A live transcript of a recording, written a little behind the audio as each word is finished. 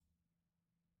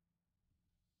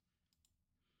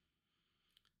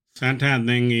Santa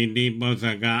Thengi Di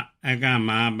Bosaka Eka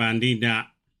Mahabandita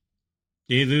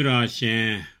Jesu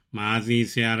Shin Mahasi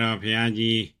Siaro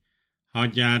Phyaji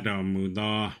Hojado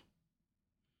Mudo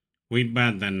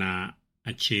Vipatana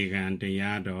Achigan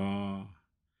Deyado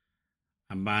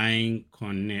Abain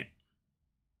Konnet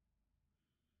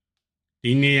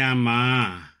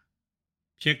Diniyama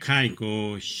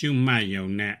Phikhaiko Shumat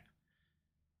Yongnet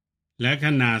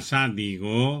Lakhana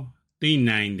Sadigo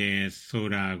Tinainde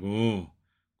Sodago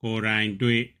Korain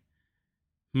Dui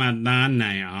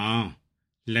Madanai Ang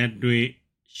Let Dui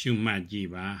Shumat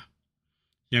Jiba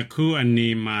Yaku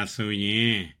Anima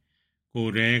Soyin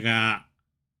Korega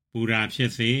Pura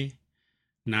Phisi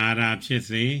Nara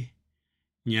Phisi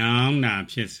Nyang Na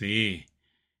Phisi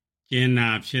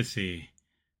Jena Phisi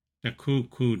Taku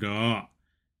Kudo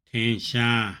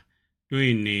Tinsha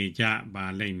Dui Neja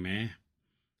Balime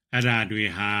Ada Dui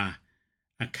Ha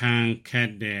Akan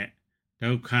Kede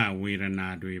Dokha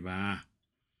Vedana Dui Ba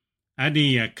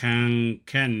Adi Akan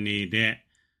Kene De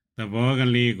The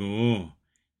Bogaligo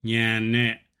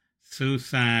Nyane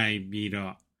Susai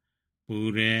Bido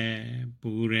Pure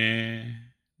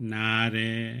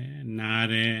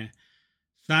Nare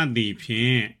Sadi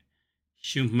Phin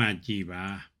Shumat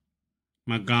Jiba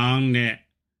Magong Ne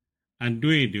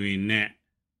Adui Ne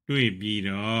Dui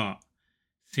Bido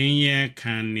Sinye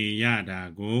Kani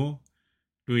Yada Go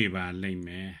Dui Ba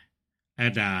Lime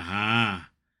Adaha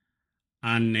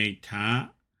Aneta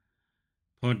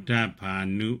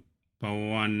Podapanu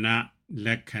Pawana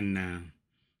Lekana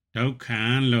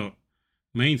Dokhan Lo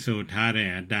Main So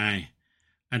Tare Adai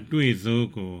Adui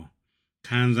Zogo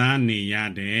Kanzani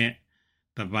Yade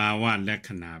Tabawa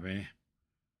Lekana Be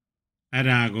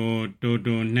Adago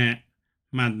Dodo Net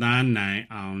Madanai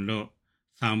Lo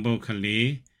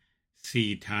Sambokali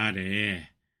Si Tare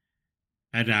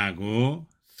Adago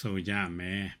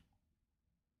Sojame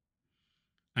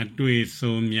Adui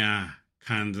Somya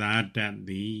Kanzadat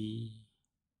Di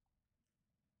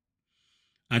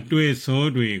Adui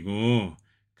Sodwego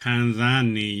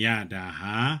Kanzani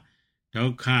Yadaha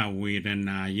Dokha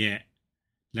Vedana Yet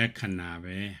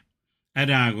Lekanabe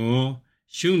Adago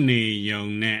Shuni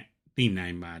Yongnet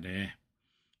Tinai Bade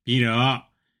Biro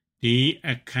Di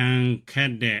Akan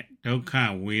Kede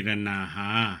Dokha Vedana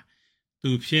Ha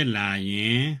Tu Phila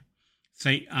Yin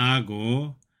Sai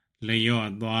Ago Layo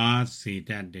Dwa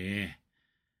Sidade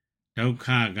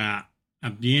Dokha Ga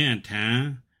Abien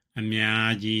Tan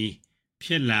Amyaji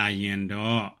Phila Yin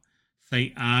Do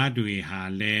Sai Adui Ha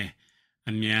Le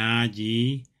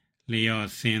Amyaji Layo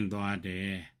Sin Dwa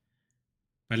De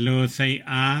Balo Sai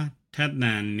A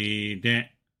Thatan Ni De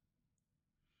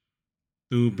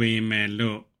Tu Be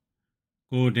Melo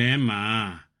Ko De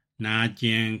Ma Na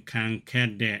Jin Kan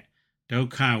Kede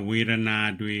Dokha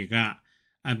Vedana Dui Ga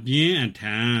Abien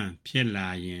Tan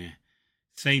Phila Yin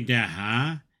Sai Da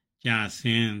Ha Ja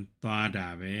Sin Dwa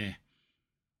Da Be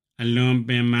Alun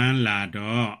Pinman La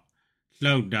Do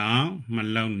Hlok Dong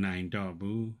Malok Nain Do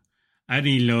Bu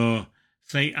Adi Lo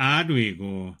Sai Adui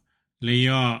Go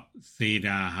Layo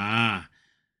Seda Ha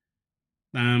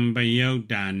Tambayok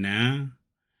Dana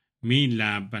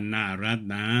Mila Bana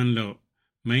Ratan Lo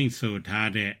Main So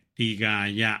Thade Tiga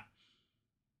Ya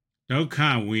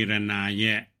Dokha Vedana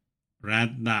Yet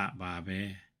Ratta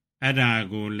Babe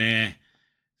Adago Le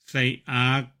Sai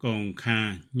A Kong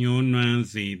Khan Nyonwan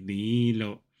Si Di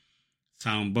Lo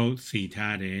Sambok Si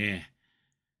Thade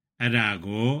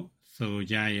Adago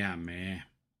Sojaya Me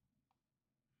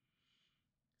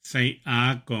Sai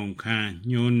A Kong Khan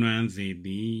Nyonwan Si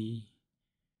Di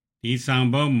Di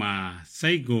Sambok Ma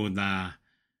Sai Go Da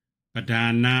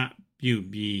Padana Pyu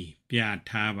Pi Pya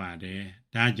Tha Bade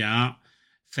Da Jaw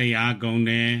Sai A Kong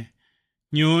De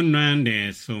Nyonwan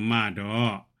De Soma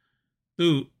Do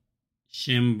Tu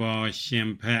Shimbo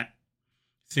Shimpet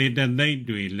Seta Dai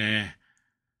Dui Le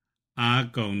A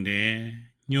Kong De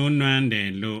Nyonwan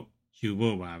De Lo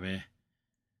Yubo Babe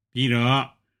Biro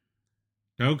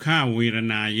Dokha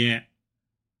Vedana Yet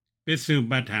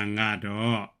Pisupatthanga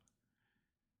Do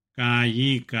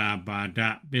Kayi Ka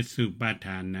Bada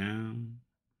Pisupatthana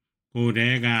Ko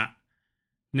Dega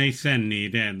Naisat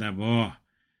Nede Thabo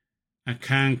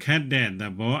Akan Khatte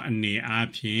Thabo Ani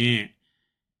Aphin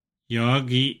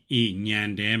Yogi I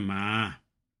Nyan De Ma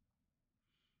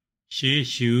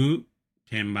Shishu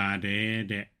Thembade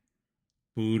De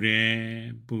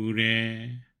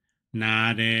Pure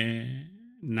Nade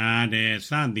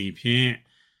Sadi Phin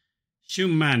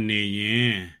Shumat Ne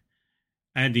Yin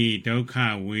Adi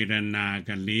Dokha Vedana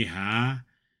Kaliha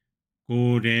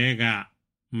Ko Dega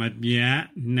Mapya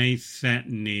Naisat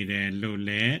Nede Lo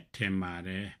Le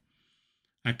Thembade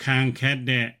Akan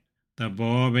Khatte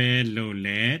Thabo Be Lo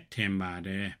Le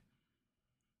Thembade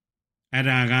အဲ့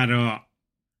ဒါကတော့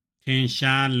ထင်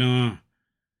ရှားလွန်း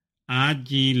အား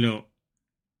ကြီးလို့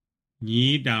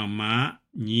ညီးတောင်မှ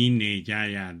ညီးနေကြ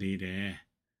ရသေးတယ်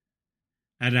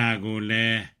အဲ့ဒါကိုလ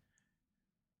ည်း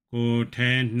ကိုယ်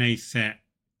ထဲနှိပ်စက်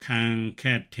ခံခ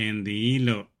က်ထင်သည်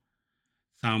လို့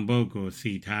ဆောင်ပုဒ်ကို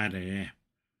စီထားတယ်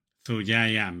ဆိုကြ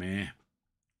ရမယ်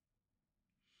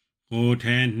ကိုယ်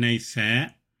ထဲနှိပ်စက်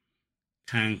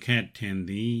ခံခက်ထင်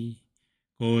သည်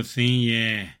ကိုယ်စင်း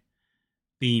ရဲ့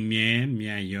တိမြဲမြ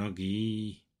တ်ယောဂီ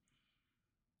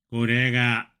ကိုယ်ထဲက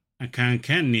အခန့်ခ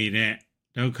က်နေတဲ့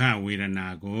ဒုက္ခဝေဒနာ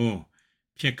ကို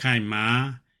ဖြစ်ခိုက်မှ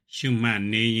ရှုမှတ်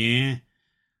နေရင်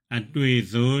အတွေ့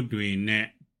ဆိုးတွေနဲ့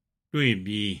တွေ့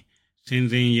ပြီးစင်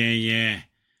စင်ရဲရဲ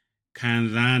ခံ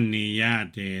စားနေရ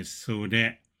တယ်ဆို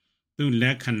တဲ့သူ့လ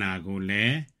က္ခဏာကိုလ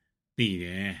ည်းသိတ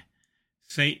ယ်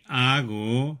စိတ်အား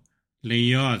ကို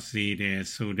လျော့စေတယ်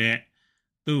ဆိုတဲ့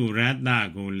သူ့ရတ္တ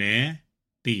ကိုလည်း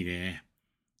သိတယ်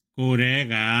ကိုယ်ထဲ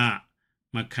က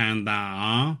မခံတာ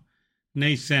အောင်နှိ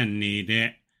ပ်စက်နေတဲ့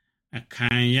အခ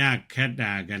မ်းရခက်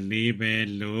တာကလေးပဲ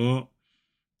လို့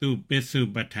သူ့ပစ္စု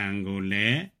ပ္ပထံကိုလ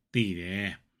ည်းသိတယ်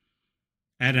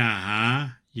အဲ့ဒါဟာ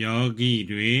ယောဂီ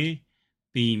တွေ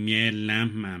သိမြဲလ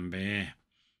မ်းမှန်ပဲ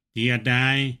ဒီအတို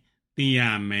င်းသိရ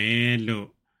မယ်လို့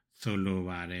ဆိုလို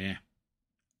ပါတယ်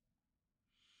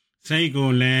စိတ်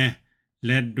ကိုလည်းလ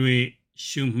က်တွေ့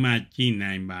ရှုမှတ်ကြည့်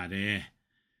နိုင်ပါတယ်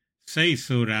စိတ်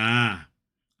ဆိုတာ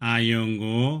အာယုံ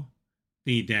ကို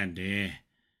သိတတ်တယ်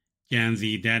ကြံ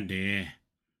စီတတ်တယ်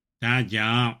ဒါ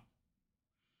ကြောင့်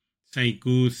စိတ်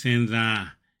ကူးစဉ်းစား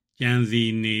ကြံစီ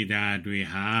နေတာတွေ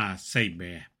ဟာစိတ်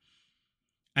ပဲ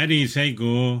အဲ့ဒီစိတ်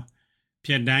ကို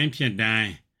ဖြစ်တိုင်း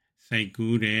စိတ်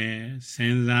ကူးတယ်စ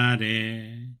ဉ်းစားတယ်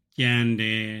ကြံတ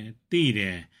ယ်သိတ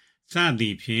ယ်စသ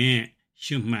ည်ဖြင့်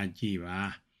ရှုမှတ်ကြည့်ပါ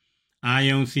အာ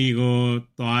ယုံစီကို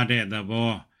သွားတဲ့သ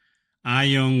ဘောအာ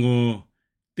ယုံကို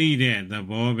သိတဲ့သ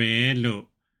ဘောပဲလို့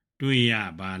တွေ့ရ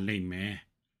ပါလိမ့်မယ်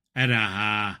အဲ့ဒါ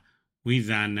ဟာဝိ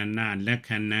ဇာဏနလက္ခ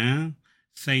ဏံ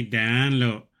စိတ်တံ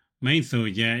လို့မိတ်ဆို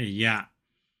ချက်အရ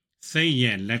စိတ်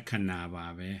ရဲ့လက္ခဏာပါ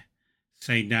ပဲ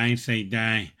စိတ်တိုင်း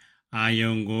အာ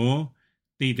ယုံကို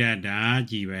သိတတ်တာ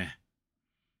ကြီးပဲ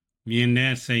မြင်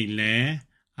တဲ့စိတ်လည်း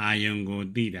အာယုံကို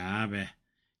သိတာပဲ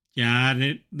ကြား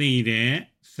သိတဲ့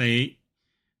စိတ်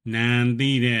နာမ်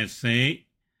သိတဲ့စိတ်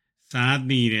စား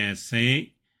သိတဲ့စိတ်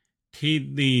ထိ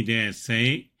သိတဲ့စိ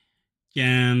တ်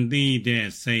ကြံသိတဲ့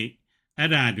စိတ်အဲ့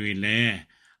ဒါတွေလည်း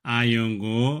အာယုံ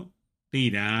ကိုသိ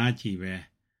တာကြီးပဲ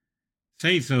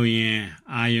စိတ်ဆိုရင်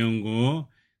အာယုံကို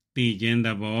သိခြင်းသ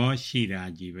ဘောရှိတာ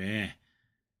ကြီးပဲ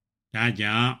ဒါ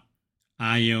ကြောင့်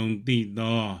အာယုံသိ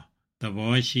သောသ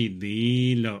ဘောရှိသ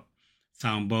ည်လို့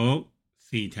ဆောင်ပုဒ်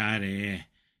စီထားတယ်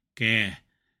ကဲ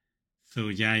ဆို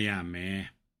ကြရမယ်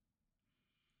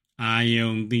အာ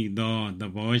ယုံသိသောသ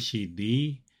ဘောရှိသည်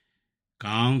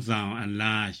ခေါင်းဆောင်အ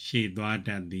လားရှေ့သွားတ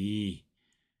တ်သည်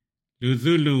လူ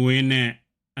စုလူဝေးနဲ့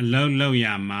အလုံးလောက်ရ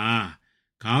မှာ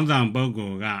ခေါင်းဆောင်ပုဂ္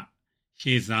ဂိုလ်က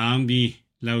ရှေ့ဆောင်ပြီး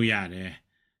လောက်ရတယ်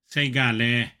စိတ်ကလ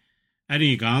ည်းအဲ့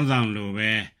ဒီခေါင်းဆောင်လို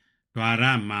ပဲဓာရ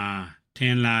မှာထ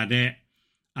င်လာတဲ့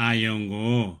အာယုံ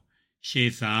ကို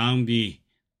ရှေ့ဆောင်ပြီး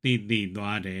သိ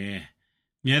သွားတယ်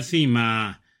မျက်စိမှာ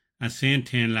အစင်း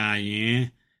ထင်လာရင်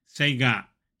စိတ်က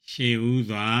ရှေ့ဦး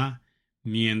စွာ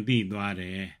မြင်သိသွားတ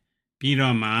ယ်ပြီး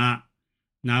တော့မှ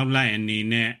နောက်လိုက်အနေ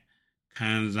နဲ့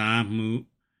ခံစားမှု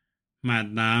မှတ်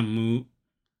သားမှု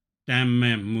တမ်း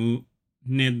မဲ့မှု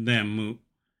နှစ်သက်မှု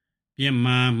ပြစ်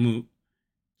မှားမှု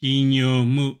ကြီးညို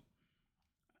မှု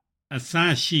အစ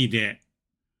ရှိတဲ့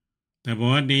သ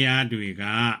ဘောတရားတွေက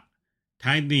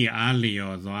ထိုက်သည့်အား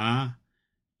လျော်စွာ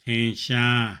ထင်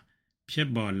ရှားဖြစ်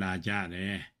ပေါ်လာကြတ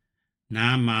ယ်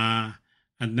နားမှာ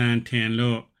အတန်ထင်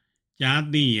လို့ကြား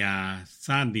သိရာစ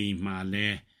သည်မှာလဲ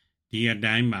ဒီအ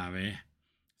တိုင်းပါပဲ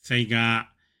စိတ်က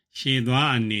ရှည်သွား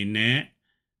အနေနဲ့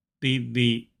သိ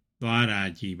သွားတာ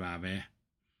ကြီးပါပဲ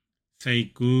စိတ်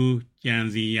ကူးကြံ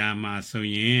စီရာမှာဆို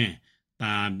ရင်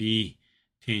သာပြီး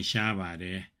ထင်ရှားပါတ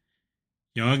ယ်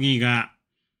ယောဂီက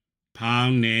ဖော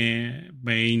င်းနေ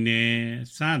ပိန်နေ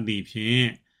စသည်ဖြင့်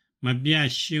မပြတ်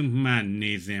ရှုမှတ်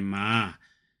နေစဉ်မှာ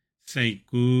စိတ်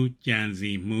ကူးကြံ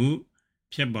စီမှု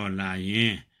ဖြစ်ပေါ်လာရ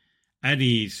င်အဲ့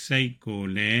ဒီစိတ်ကို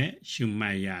လည်းရှုမှ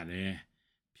တ်ရတယ်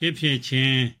ဖြစ်ချ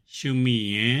င်းရှုမိ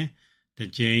ရင်တ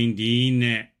စ်ကြိမ်ဒီ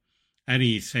နဲ့အဲ့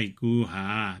ဒီစိတ်ကူးဟာ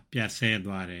ပြတ်ဆဲ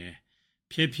သွားတယ်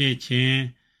ဖြစ်ချင်း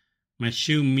မ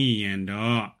ရှုမိရင်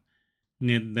တော့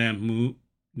နှစ်သက်မှု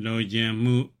လိုချင်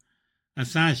မှုအ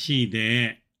စရှိတဲ့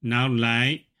နောက်လို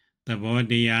က်သဘော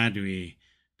တရားတွေ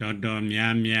တော်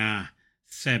များ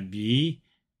ဆက်ပြီး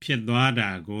ဖြစ်သွား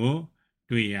တာကို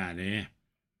တွေ့ရတယ်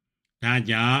ဒါ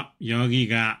ကြောင့်ယောဂီ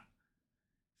က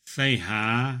စိတ်ဟာ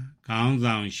ခေါင်း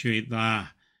ဆောင်ရွှေသွား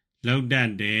လောက်တ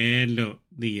တ်တယ်လို့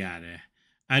သိရတယ်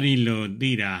အဲ့ဒီလို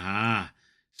သိတာဟာ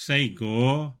စိတ်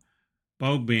ကိုပု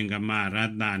ပ္ပင်ကမရ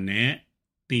တ္တနဲ့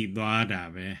သိသွားတာ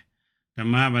ပဲဓ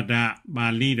မ္မပဒပါ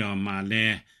ဠိတော်မှာလဲ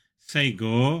စိတ်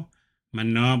ကိုမ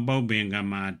နောပုပ္ပင်က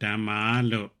မဓမ္မာ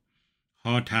လို့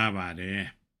ဟောထားပါတယ်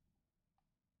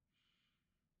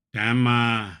ဓမ္မာ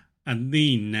အတိ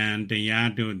နံတ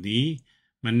ရားတို့သည်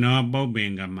မနောပုပ္ပ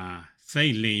င်ကမစိ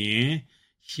တ်လျင်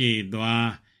ရှေ့သွား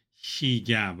ရှိ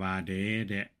ကြပါတယ်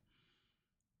တဲ့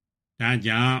ဒါ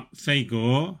ကြောင့်စိတ်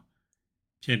ကို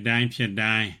ဖြစ်တိုင်း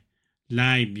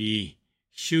လိုက်ပြီး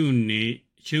ရှု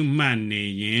မှတ်နေ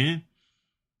ရင်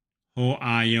ဟို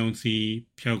အာယုံစီ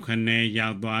ဖြုတ်ခနဲရော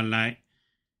က်သွားလိုက်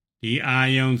ဒီအာ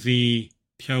ယုံစီ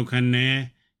ဖြုတ်ခနဲ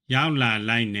ရောက်လာ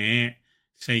လိုက်နဲ့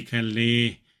စိတ်ကလေး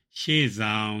ရှေ့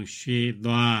ဆောင်ရှေ့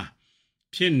သွား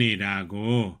ဖြစ်နေတာ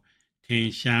ကိုထင်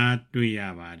ရှားတွေ့ရ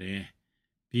ပါတယ်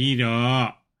ပြီးတော့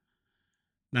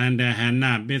တန္တဟဏ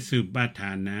ပစ္စုပ္ပတ္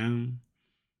ထာနံ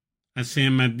အစ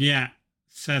င်မပြတ်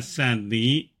ဆက်သ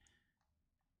ည်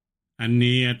အ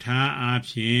နေအထားအား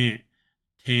ဖြင့်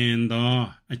ထင်သော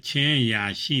အချင်းအရာ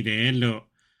ရှိတယ်လို့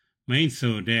မိန့်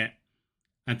ဆိုတဲ့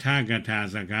အထကထာ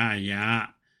စကားအရာ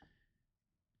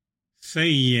စိ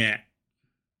တ်ရဲ့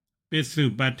ပစ္စု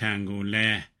ပ္ပတ္ထံကိုလ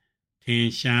ည်းထင်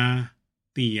ရှား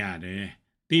သိရတယ်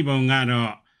သိပုံက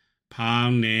တော့ဖော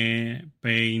င်းနေ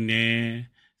ပိန်နေ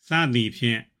စသည်ဖြ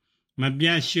င့်မပြ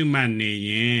တ်ရှုမှတ်နေ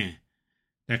ရင်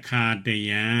တခါတ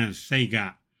ရံစိတ်က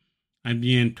အပြ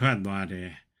င်ထွက်သွားတ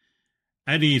ယ်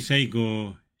အဲ့ဒီစိတ်ကို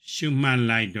ရှုမှတ်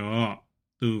လိုက်တော့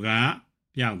သူက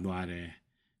ပျောက်သွားတယ်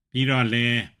ပြီးတော့လဲ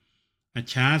အ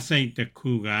ခြားစိတ်တစ်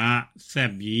ခုကဆ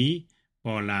က်ပြီး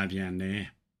ပေါ်လာပြန်တယ်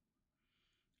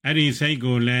အဲ့ဒီစိတ်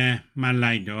ကိုလည်းမှတ်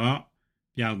လိုက်တော့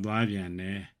ပျောက်သွားပြန်တ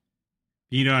ယ်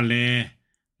ပြီးတော့လဲ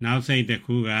နောက်စိတ်တစ်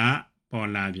ခုကပေါ်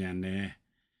လာပြန်တယ်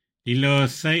ဒီလို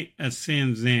စိတ်အစဉ်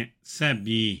စဉ်ဆက်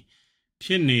ပြီးဖြ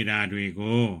စ်နေတာတွေ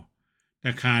ကိုတ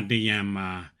ခါတရံ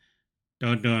မှာ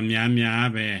တော်များ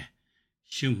ပဲ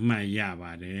ရှုမှတ်ရ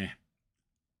ပါတယ်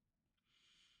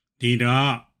ဒီ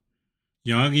တော့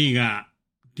ယောဂီက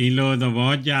ဒီလိုသ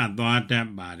ဘောကျသွားတတ်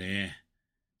ပါတယ်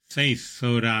စိတ်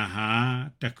ဆိုတာဟာ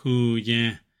တစ်ခုချ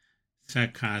င်းဆ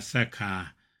က်ခါ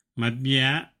မပြ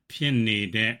တ်ဖြစ်နေ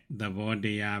တဲ့သဘောတ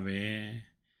ရားပဲ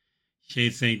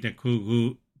ရှေ့စိတ်တစ်ခု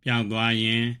ပျောက်သွားရ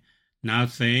င်နောက်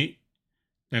စိတ်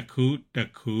တစ်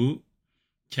ခု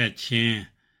ချက်ချင်း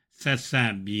ဆ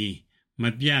က်ပြီးမ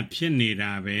ပြတ်ဖြစ်နေ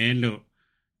တာပဲလို့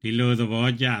ဒီလိုသဘော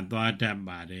ကျသွားတတ်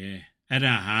ပါတယ်အဲ့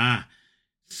ဒါဟာ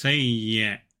စိတ်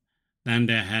ရဲ့တန္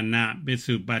တဟဏပစ္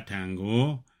စုပ္ပတ္ထံကို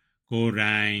ကိုယ်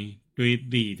တိုင်တွေး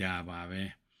သိတာပါပဲ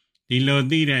ဒီလို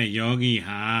သိတဲ့ယောဂီ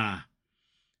ဟာ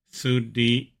သု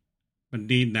တိပ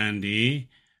ဋိသန္ဓေ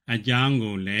အကြောင်း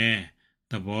ကိုလည်း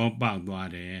သဘောပေါက်သွား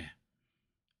တယ်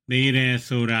သိတယ်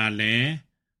ဆိုတာလည်း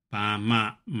ဘာမှ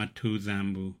မထူးဆန်း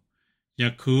ဘူးယ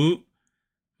ခု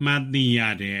မှတ်သိရ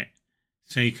တဲ့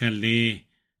စိတ်ကလေး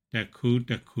တစ်ခု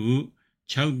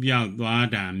ချုပ်ပြောက်သွား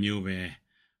တာမျိုးပဲ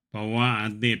ဘဝအ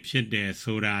သစ်ဖြစ်တယ်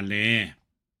ဆိုတာလေ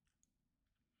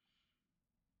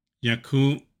ယခု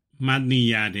မှတ်သိ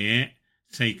ရတဲ့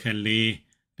စိတ်ကလေး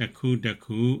တစ်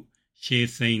ခုရှေ့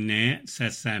စိတ်နဲ့ဆ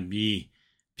က်ပြီး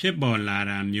ဖြစ်ပေါ်လာ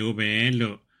တာမျိုးပဲ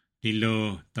လို့ဒီလို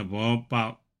သဘောပေါ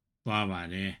က်သွားပါ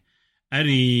တယ်အဲ့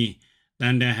ဒီတ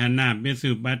န္တဟဏပစ္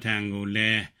စုပ္ပတ္ထံကိုလ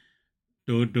ည်း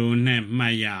တိုးနဲ့မှ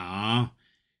တ်ရအောင်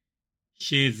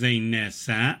ရှေ့စိတ်နဲ့ဆ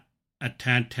က်အထ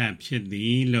ဖြစ်သ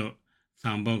ည်လို့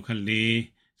ဆောင်ပုဒ်ကလေး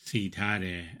စီထားတ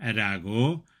ယ်အဲ့ဒါကို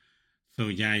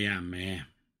ဆိုကြရမယ်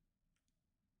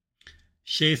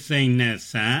ရှေ့စိတ်နဲ့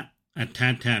ဆက်အထ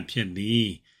ဖြစ်သည်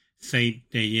စိတ်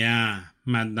တရား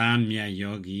မှတ်သားမြတ်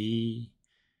ယောဂီ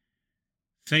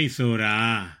စိတ်ဆိုတာ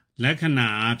လက္ခဏာ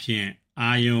အဖြစ်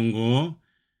အာယုံကို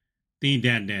သိတ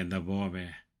တ်တဲ့သဘောပဲ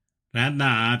ရတ္တ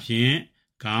အဖြစ်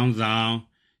ခေါင်းဆောင်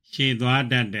ရှေ့သွား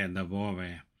တတ်တဲ့သဘောပဲ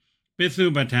ပစ္စု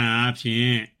ပ္ပထံအဖြစ်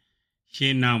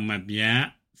ရှေ့နောက်မပြတ်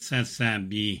ဆက်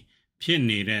ပြီးဖြစ်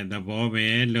နေတဲ့သဘောပဲ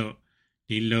လို့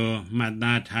ဒီလိုမှတ်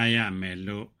သားထားရမယ်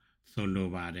လို့ဆိုလို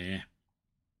ပါတယ်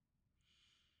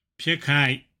ဖြစ်ခို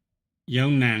က်ယုံ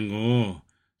နံကို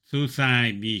စူးစို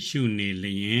က်ပြီးရှုနေ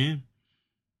လျင်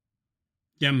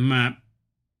ကြမှတ်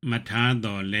မထား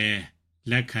တော်လဲ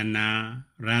လက္ခဏာ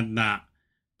ရတ္တ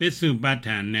ပစ္စုပ္ပတ္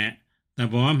ထံနဲ့သ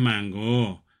ဘောမှန်ကို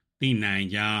သိနိုင်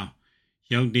ကြောင်း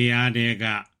ယုတ်တရားတွေက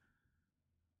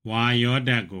ဝါယော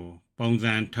ဓာတ်ကိုပုံ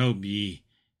စံထုတ်ပြီး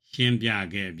ရှင်းပြ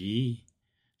ခဲ့ပြီး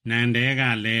နန္တဲက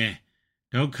လည်း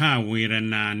ဒုက္ခဝေဒ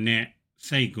နာနဲ့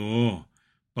စိတ်ကို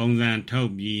ပုံစံထု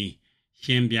တ်ပြီး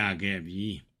ရှင်းပြခဲ့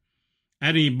ပြီး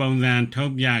အဲ့ဒီပုံစံထု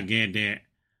တ်ပြခဲ့တဲ့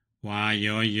ဝါ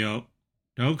ယောယုတ်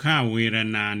ဒုက္ခဝေဒ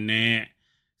နာနဲ့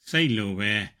စိတ်လို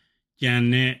ပဲကြံ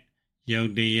တဲ့ယု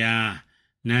တ်တရား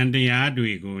နံတရား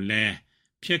တွေကိုလည်း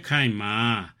ဖြစ်ခိုက်မှာ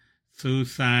စူး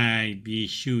စိုက်ပြီး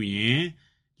ရှုရင်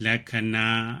လက္ခဏာ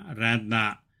ရတ္တ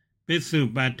ပစ္စု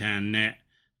ပ္ပတ္ထန်နဲ့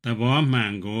သဘောမှ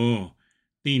န်ကို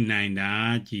သိနိုင်တာ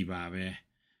ကြည်ပါပဲ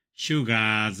ရှုကာ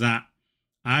ဇ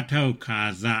အာထုခါ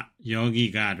ဇယောဂီ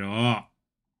ကတော့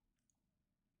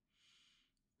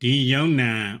ဒီယုံ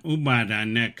နံဥပါဒာ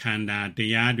နဲ့ခန္ဓာတ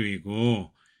ရားတွေကို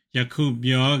ယခု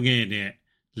ပြောခဲ့တဲ့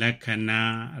လက္ခဏာ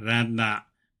ရတ္တ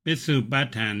ပစ္စုပ္ပတ္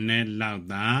ထန်နဲ့လောက်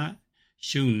သာ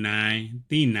ရှုနိုင်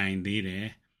သိနိုင်သေးတယ်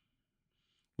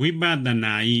ဝိပဿ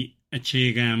နာဤအခြေ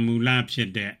ခံမူလဖြ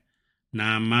စ်တဲ့နာ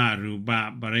မရူပ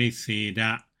ပရိစ္ဆေဒ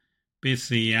ပစ္စ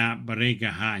ယပရိက္ခ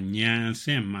ဟဉာဏ်အဆ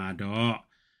င့်မှာတော့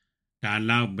ဒါ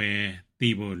လောက်ပဲသိ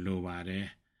ဖို့လိုပါတယ်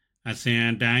အစဉ်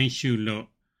အတိုင်းရှုလို့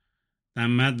သ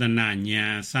မတနာဉာ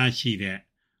ဏ်အစရှိတဲ့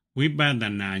ဝိပဿ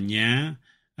နာဉာဏ်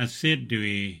အစစ်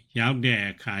တွေရောက်တဲ့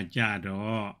အခါကျ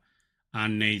တော့အ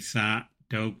နိစ္စ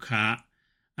ဒုက္ခ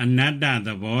အနတ္တသ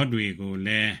ဘောတွေကိုလ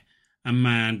ည်းအ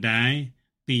မှန်တိုင်း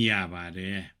သိရပါတ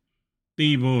ယ်သိ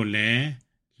ဖို့လည်း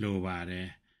လိုပါတယ်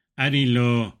အဲ့ဒီ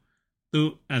လိုသူ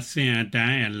အစဉ်အတို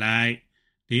င်းအလိုက်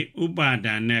ဒီဥပါ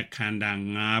ဒာနဲ့ခန္ဓာ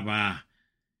၅ပါး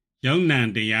ယုံနံ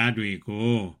တရားတွေ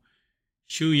ကို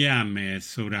ရှုရမယ်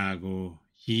ဆိုတာကို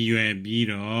ရည်ရွယ်ပြီး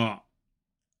တော့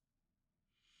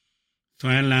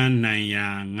ဆွဲလန်းနိုင်ရာ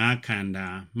ငါးခန္ဓာ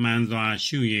မှန်စွာ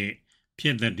ရှုရဖြ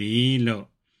စ်သည်လို့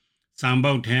ဆောင်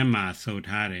ပုဒ်ထဲမှာဆို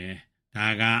ထားတယ်ဒါ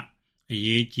ကအ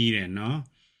ရေးကြီးတယ်နော်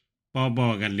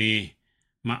ပေါ့ကလေး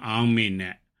မအောင်မေ့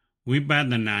နဲ့ဝိပ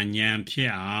ဿနာဉာဏ်ဖြ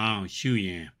စ်အောင်ရှုရ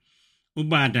င်ဥ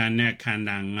ပါဒာနဲ့ခန္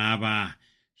ဓာ၅ပါး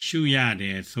ရှုရတ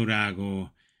ယ်ဆိုတာကို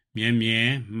မြဲမြဲ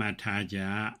မှတ်ထားကြ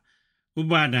ဥ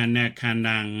ပါဒာနဲ့ခန္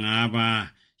ဓာ၅ပါး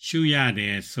ရှုရတ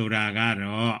ယ်ဆိုတာက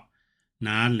တော့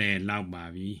နားလည်လောက်ပါ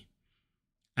ပြီ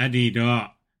အဲ့ဒီတော့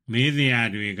မေးစရာ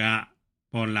တွေက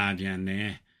ပေါ်လာပြန်တယ်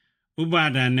ဥပါ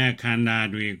ဒာနဲ့ခန္ဓာ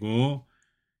တွေကို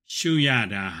ရှုရ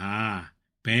တာဟာ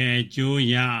ဘယ်အကျိုး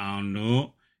ရအောင်လို့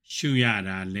ရှုရ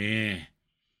တာလဲ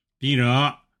ပြီးတော့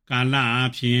ကာလအ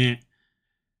ဖြစ်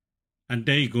အ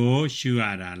တိတ်ကိုရှုရ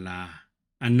တာလား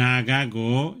အနာဂတ်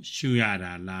ကိုရှုရ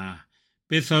တာလားပ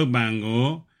စ္စုပန်ကို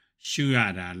ရှုရ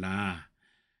တာလား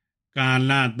ကာ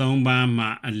လ၃ပါးမှာ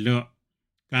အလွတ်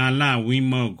ကာလဝိ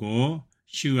မုတ်ကို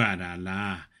ရှုရတာ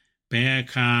လားဘယ်အ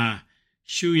ခါ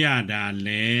ရှုရတာ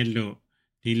လဲလို့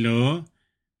ဒီလို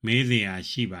မေးစရာ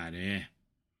ရှိပါတယ်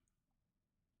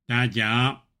ဒါကြော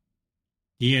င့်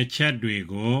ဒီအချက်တွေ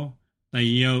ကိုသ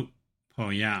ရုပ်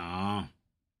ဖော်ရအောင်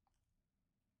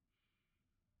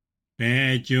ဘယ်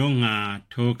အကျိုးငါ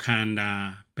ထိုခန္ဓာ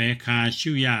ဘယ်ခါ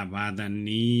ရှုရပါသန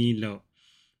ည်းလို့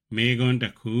မေးခွန်းတ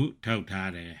စ်ခုထုတ်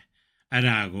ထားတယ်အဲ့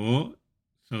ဒါကို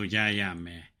ဆိုကြရမ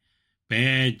ယ်ဘ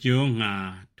ယ်အကျိုးငါ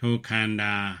ထိုခန္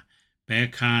ဓာဘယ်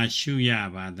ခါရှုရ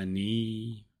ပါသန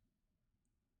ည်း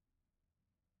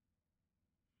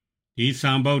ဒီ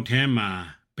ဆောင်ပုဒ်ထဲမှာ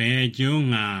ဘယ်အကျိုး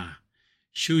ငါ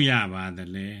ရှုရပါသ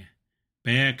လဲဘ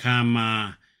ယ်အခါမှာ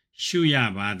ရှုရ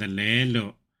ပါသလဲ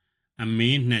လို့အ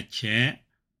မေးနှစ်ချက်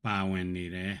ပါဝင်နေ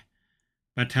တယ်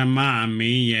ပထမအ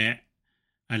မေးရဲ့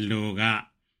အလိုက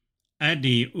အဲ့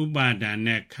ဒီဥပါဒာ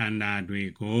နဲ့ခန္ဓာတွေ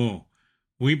ကို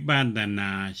ဝိပဿ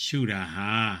နာရှုတာ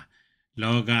ဟာ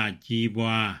လောကကြီး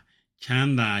ပွားချ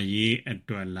မ်းသာရေးအ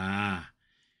တွက်လား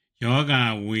ယောဂ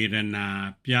ဝေဒနာ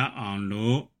ပြောက်အောင်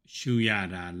လို့ရှုရ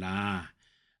တာလား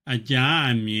အကြာ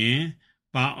အမြင်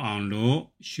ပေါက်အောင်လို့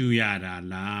ရှုရတာ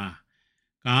လား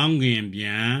ကောင်းကင်ပြ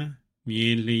န်မြေ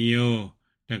လျိုး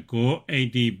တကောအိ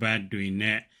ဋ္ဌိပတ်တွေ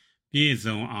နဲ့ပြည့်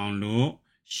စုံအောင်လို့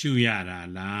ရှုရတာ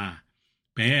လား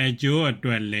ဘယ်အကျိုးအ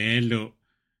တွက်လဲလို့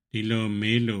ဒီလို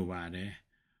မေးလိုပါတယ်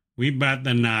ဝိပ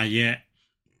ဿနာရဲ့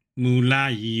မူလ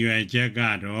ရည်ရွယ်ချက်က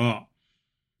တော့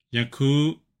ယခု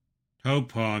ထုတ်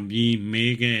ဖော်ပြီး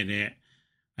မေးခဲ့တဲ့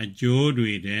အကျိုး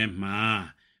တွေထဲမှာ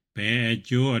ဘယ်အ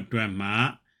ကျိုးအတွက်မှ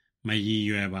မရည်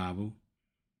ရွယ်ပါဘူး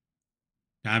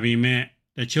ဒါပေမဲ့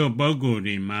တချို့ပုဂ္ဂိုလ်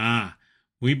တွေမှာ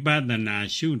ဝိပဿနာ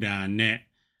ရှုတာနဲ့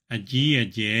အကြီးအ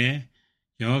ကျယ်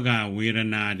ယောဂဝေဒ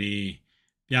နာတွေ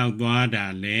ပျောက်သွားတာ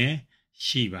လည်း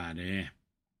ရှိပါတယ်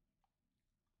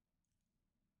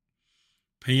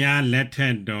ဖယားလက်ထ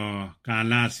က်တော်ကာ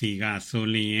လစီကဆို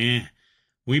လျင်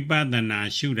ဝိပဿနာ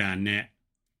ရှုတာနဲ့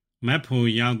မက်ဖို့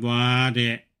ရောက်သွား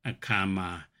တဲ့အခါ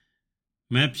မှာ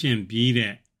မက်ဖြင့်ပြီး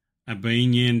တဲ့အဘိ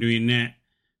ညာဉ်တွေနဲ့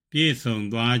ပြည့်စုံ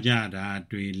သွားကြတာ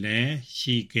တွေလည်း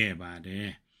ရှိခဲ့ပါတယ်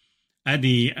အဲ့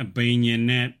ဒီအဘိညာဉ်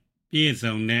နဲ့ပြည့်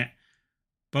စုံတဲ့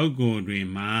ပုဂ္ဂိုလ်တွေ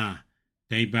မှာ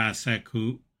ဒိဗ္ဗစက္ခု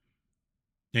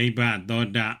ဒိဗ္ဗသော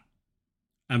တ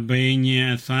အဘိညာဉ်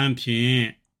အစွမ်းဖြင့်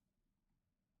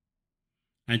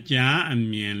အကြာအ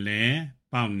မြင်လဲ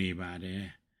ပေါက်နေပါတယ်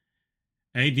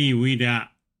ဣတိဝိဒ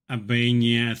အဘိ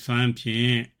ညာဉ်အစွမ်းဖြ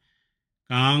င့်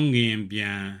ကောင်းကင်ပြ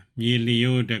န်မြေ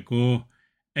လျို့တကိုး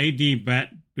ဣတိဘတ်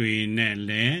တွေနဲ့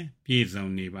လည်းပြည့်စုံ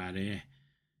နေပါတယ်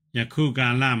ယခုကာ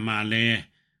လမှာလည်း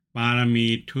ပါရမီ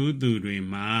ထူးသူတွေ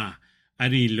မှာ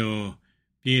အဲ့ဒီလို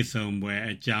ပြည့်စုံပွဲ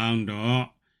အကြောင်းတော့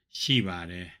ရှိပါ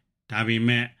တယ်ဒါပေ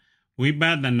မဲ့ဝိပ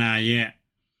ဿနာရဲ့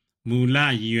မူလ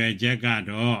ရည်ရွယ်ချက်က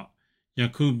တော့ယ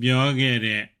ခုပြောခဲ့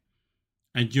တဲ့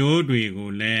အကျိုးတွေ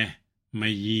ကိုလည်းမ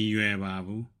ရည်ရွယ်ပါ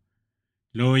ဘူး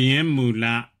လိုရင်းမူလ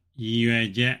ရည်ရွယ်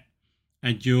ချက်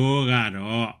အကျိုးက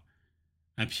တော့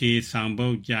အဖြေဆောင်ပု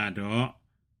ဒ်ကြတော့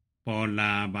ပေါ်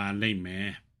လာပါလိမ့်မ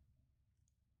ယ်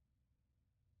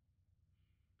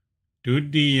ဒု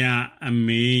တိယအ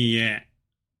မေရဲ့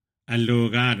အလို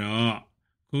ကတော့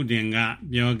ခုတင်က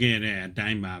ပြောခဲ့တဲ့အတို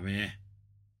င်းပါပဲ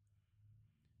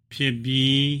ဖြစ်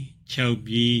ပြီးချုပ်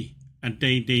ပြီးအ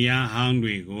တိတ်တရားဟောင်း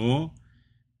တွေကို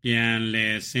ပြန်လ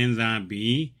ည်စဉ်းစား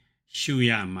ပြီးရှု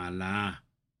ရမှာလား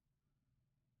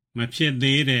မဖြစ်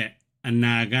သေးတဲ့အ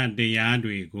နာဂတ်တရား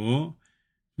တွေကို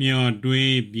မျှော်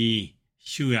တွေးပြီး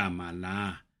ရှုရမှာ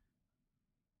လား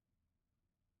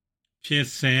ဖြစ်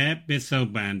စေပစ္စု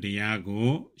ပန်တရားကို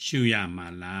ရှုရမှာ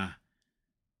လား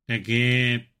တကယ်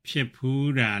ဖြစ်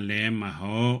ဖူးတာလည်းမ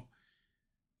ဟုတ်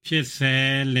ဖြစ်စေ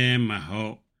လည်းမဟု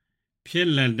တ်ဖြစ်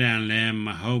လက်တန်လည်းမ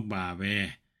ဟုတ်ပါပဲ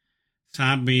စာ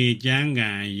ပေကျမ်းဂ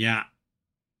န်ရ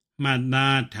မှတ်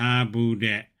သားထားဘူး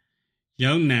တဲ့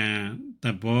ယုံနံသ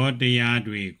ဘောတရား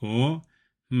တွေကို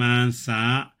မှန်စာ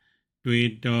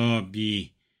တွေးတောပြီး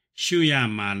ရှုရ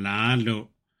မှာလားလို့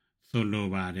ဆိုလို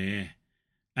ပါတယ်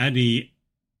အဲ့ဒီ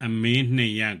အမင်းနှ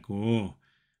စ်ရပ်ကို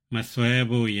မဆွဲ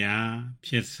ဖို့ရာ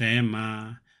ဖြစ်စဲမှာ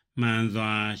မှန်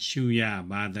စွာရှုရ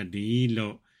ပါသတည်း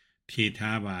လို့ဖြေ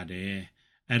ထားပါတယ်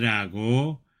အဲ့ဒါကို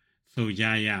ဆိုကြ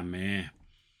ရမယ်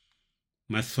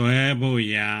မဆွဲဖို့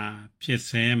ရာဖြစ်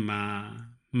စဲမှာ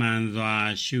မှန်စွာ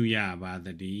ရှုရပါသ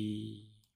တည်း